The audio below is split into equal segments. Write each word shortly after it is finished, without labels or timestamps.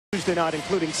Tuesday night,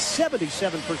 including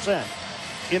 77%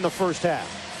 in the first half.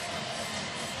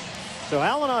 So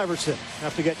Allen Iverson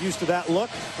have to get used to that look.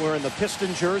 Wearing the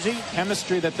Piston jersey.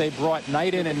 Chemistry that they brought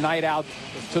night in and night out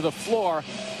to the floor.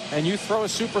 And you throw a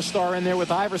superstar in there with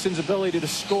Iverson's ability to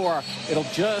score. It'll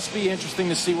just be interesting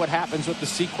to see what happens with the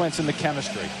sequence and the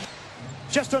chemistry.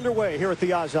 Just underway here at the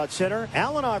Azad Center.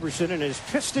 Allen Iverson in his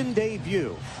Piston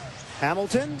debut.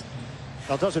 Hamilton.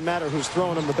 Well, it doesn't matter who's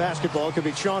throwing him the basketball. It could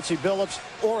be Chauncey Billups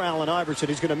or Allen Iverson.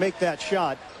 He's going to make that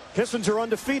shot. Pistons are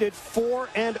undefeated,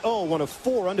 4-0, one of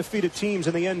 4 undefeated teams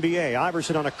in the NBA.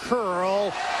 Iverson on a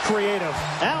curl, creative.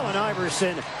 Allen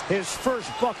Iverson, his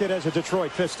first bucket as a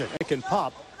Detroit Piston. It can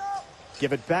pop.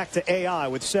 Give it back to AI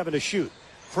with 7 to shoot.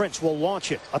 Prince will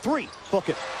launch it. A 3. Book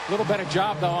it. A little better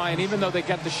job, though, Ian. Even though they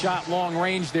got the shot long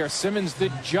range there, Simmons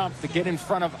did jump to get in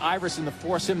front of Iverson to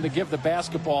force him to give the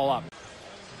basketball up.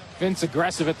 Vince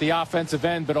aggressive at the offensive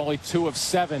end, but only 2 of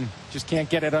 7. Just can't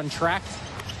get it untracked.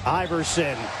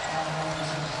 Iverson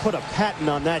put a patent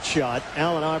on that shot.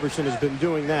 Allen Iverson has been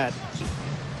doing that.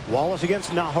 Wallace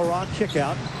against Najera, kick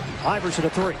out. Iverson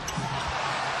a 3.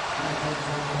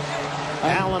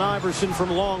 Allen Iverson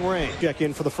from long range. Check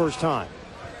in for the first time.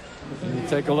 You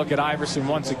take a look at Iverson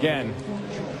once again.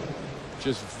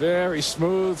 Just very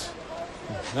smooth.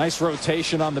 Nice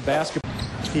rotation on the basketball.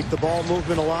 Keep the ball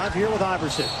movement alive here with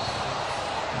Iverson.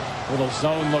 Little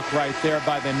zone look right there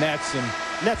by the Nets. And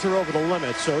Nets are over the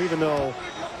limit, so even though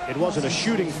it wasn't a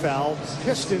shooting foul,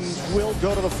 Pistons will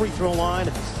go to the free throw line.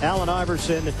 Allen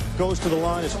Iverson goes to the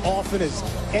line as often as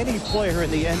any player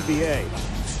in the NBA.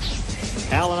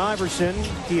 Allen Iverson,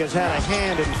 he has had a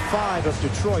hand in 5 of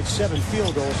Detroit's 7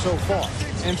 field goals so far.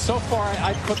 And so far,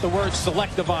 I'd put the word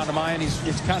selective on him, Ian.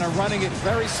 He's kind of running it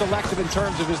very selective in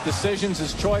terms of his decisions,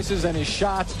 his choices, and his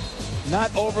shots.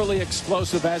 Not overly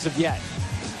explosive as of yet.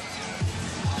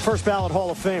 First ballot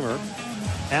Hall of Famer,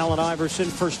 Allen Iverson,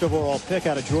 first overall pick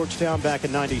out of Georgetown back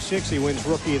in '96. He wins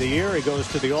Rookie of the Year. He goes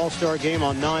to the All-Star game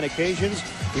on 9 occasions.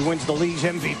 He wins the league's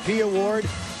MVP award.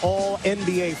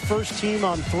 All-NBA first team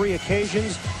on 3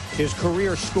 occasions. His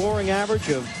career scoring average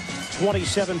of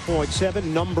 27.7,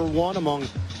 number 1 among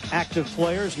active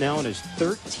players, now in his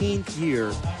 13th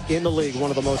year in the league,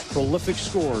 one of the most prolific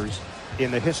scorers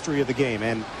in the history of the game.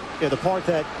 And the part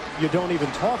that you don't even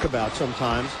talk about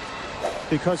sometimes,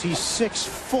 because he's 6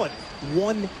 foot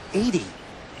 180. Look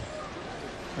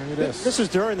at this. This is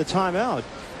during the timeout.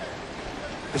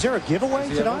 Is there a giveaway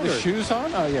tonight? The shoes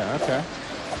on? Oh yeah, okay.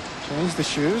 Change the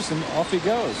shoes and off he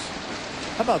goes.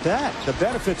 How about that? The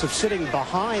benefits of sitting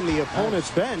behind the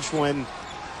opponent's bench when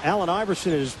Allen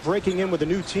Iverson is breaking in with a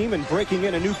new team and breaking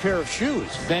in a new pair of shoes.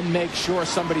 Then make sure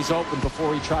somebody's open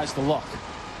before he tries to look.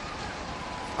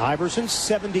 Iverson,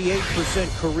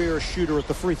 78% career shooter at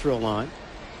the free throw line.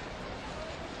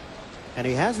 And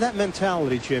he has that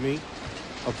mentality, Jimmy,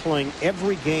 of playing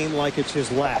every game like it's his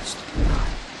last.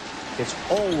 It's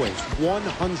always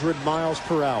 100 miles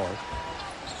per hour.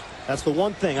 That's the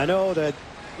one thing. I know that,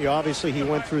 obviously he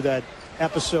went through that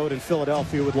episode in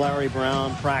Philadelphia with Larry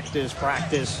Brown, practice.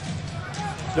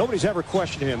 Nobody's ever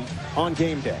questioned him on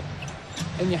game day.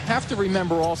 And you have to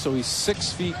remember also he's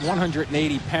 6 feet,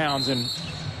 180 pounds, and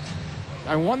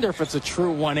I wonder if it's a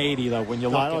true 180 though when you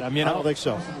look at him. I don't think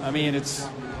so. I mean, it's.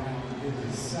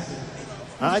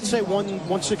 I'd say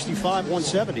 165,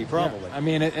 170 probably. Yeah, I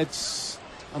mean, it's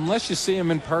unless you see him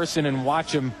in person and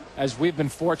watch him, as we've been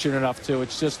fortunate enough to,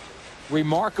 it's just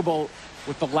remarkable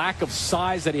with the lack of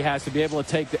size that he has to be able to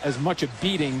take as much a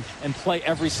beating and play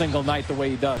every single night the way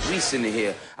he does. We sitting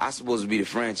here, I'm supposed to be the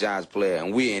franchise player,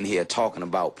 and we're in here talking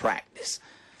about practice.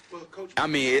 Well, Coach, I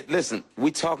mean, listen,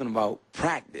 we're talking about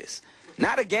practice.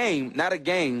 Not a game.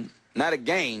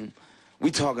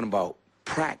 We talking about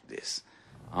practice.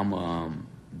 I'm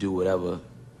do whatever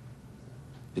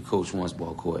the coach wants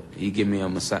ball court. He give me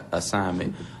an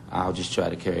assignment, I'll just try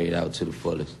to carry it out to the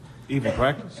fullest. Even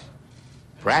practice?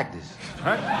 Practice?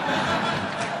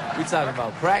 We talking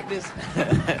about practice?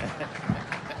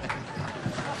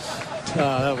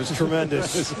 That was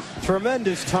tremendous.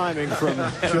 Tremendous timing from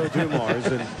Joe Dumars.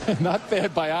 And not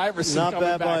bad by Iverson. Not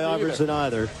bad by Iverson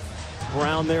either.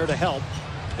 Brown there to help.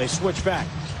 They switch back.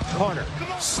 Carter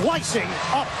slicing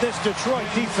up this Detroit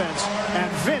defense,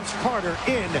 and Vince Carter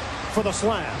in for the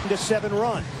slam. To 7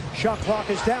 run. Shot clock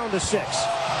is down to 6.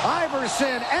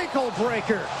 Iverson, ankle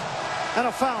breaker, and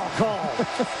a foul call.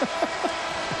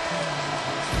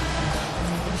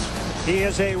 He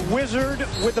is a wizard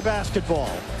with the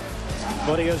basketball,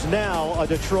 but he is now a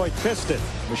Detroit Piston.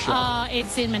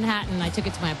 It's in Manhattan. I took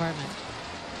it to my apartment.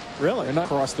 Really? They're not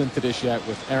crossed into this yet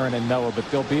with Aaron and Noah, but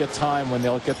there'll be a time when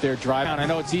they'll get their drive. I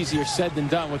know it's easier said than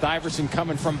done with Iverson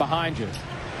coming from behind you.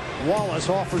 Wallace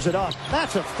offers it up.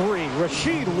 That's a three.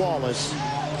 Rasheed Wallace.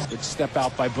 Good step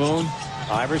out by Boone.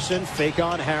 Iverson, fake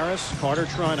on Harris. Carter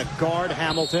trying to guard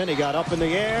Hamilton. He got up in the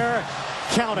air.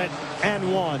 Count it,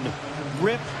 and one.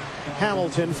 Rip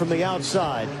Hamilton from the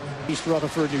outside. East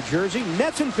Rutherford, New Jersey.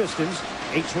 Nets and Pistons.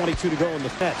 8:22 to go in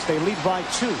the Nets. They lead by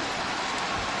 2.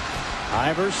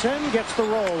 Iverson gets the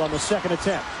roll on the second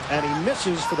attempt, and he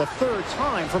misses for the 3rd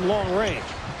time from long range.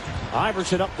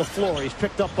 Iverson up the floor. He's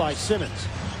picked up by Simmons.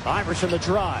 Iverson the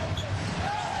drive.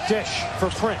 Dish for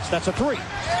Prince. That's a 3.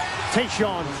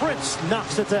 Tayshaun Prince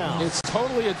knocks it down. It's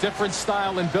totally a different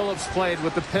style than Billups played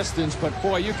with the Pistons, but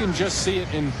boy, you can just see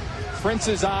it in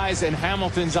Prince's eyes and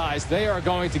Hamilton's eyes. They are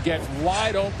going to get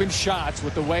wide open shots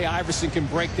with the way Iverson can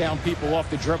break down people off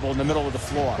the dribble in the middle of the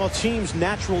floor. Well, teams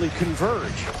naturally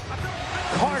converge.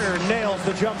 Carter nails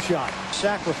the jump shot.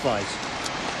 Sacrifice.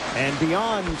 And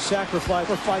beyond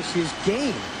sacrifice his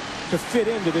game to fit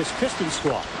into this Pistons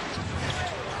squad.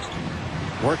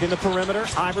 Working the perimeter.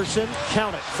 Iverson,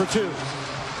 count it for 2.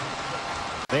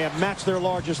 They have matched their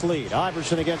largest lead.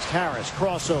 Iverson against Harris.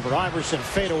 Crossover. Iverson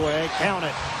fadeaway. Count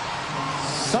it.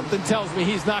 Something tells me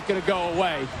he's not going to go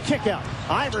away. Kick out.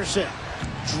 Iverson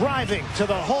driving to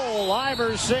the hole.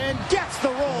 Iverson gets the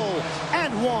roll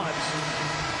and one.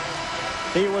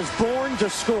 He was born to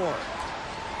score.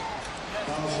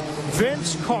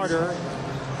 Vince Carter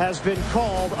has been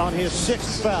called on his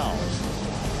 6th foul.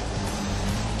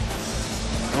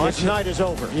 His night is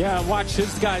over. Yeah, watch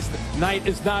this guy's night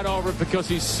is not over because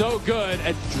he's so good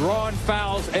at drawing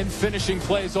fouls and finishing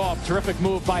plays off. Terrific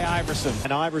move by Iverson.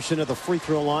 And Iverson at the free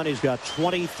throw line. He's got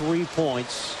 23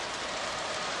 points.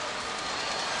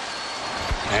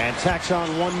 And tacks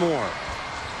on one more.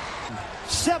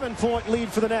 7-point lead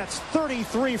for the Nets.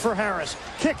 33 for Harris.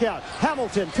 Kick out.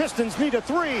 Hamilton. Pistons need a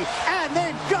 3. And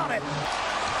they've got it.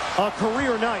 A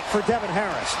career night for Devin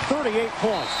Harris. 38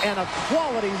 points and a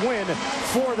quality win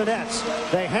for the Nets.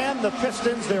 They hand the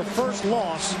Pistons their first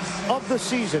loss of the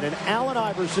season in Allen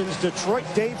Iverson's Detroit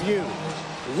debut.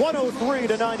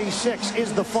 103-96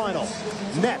 is the final.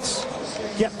 Nets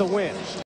get the win.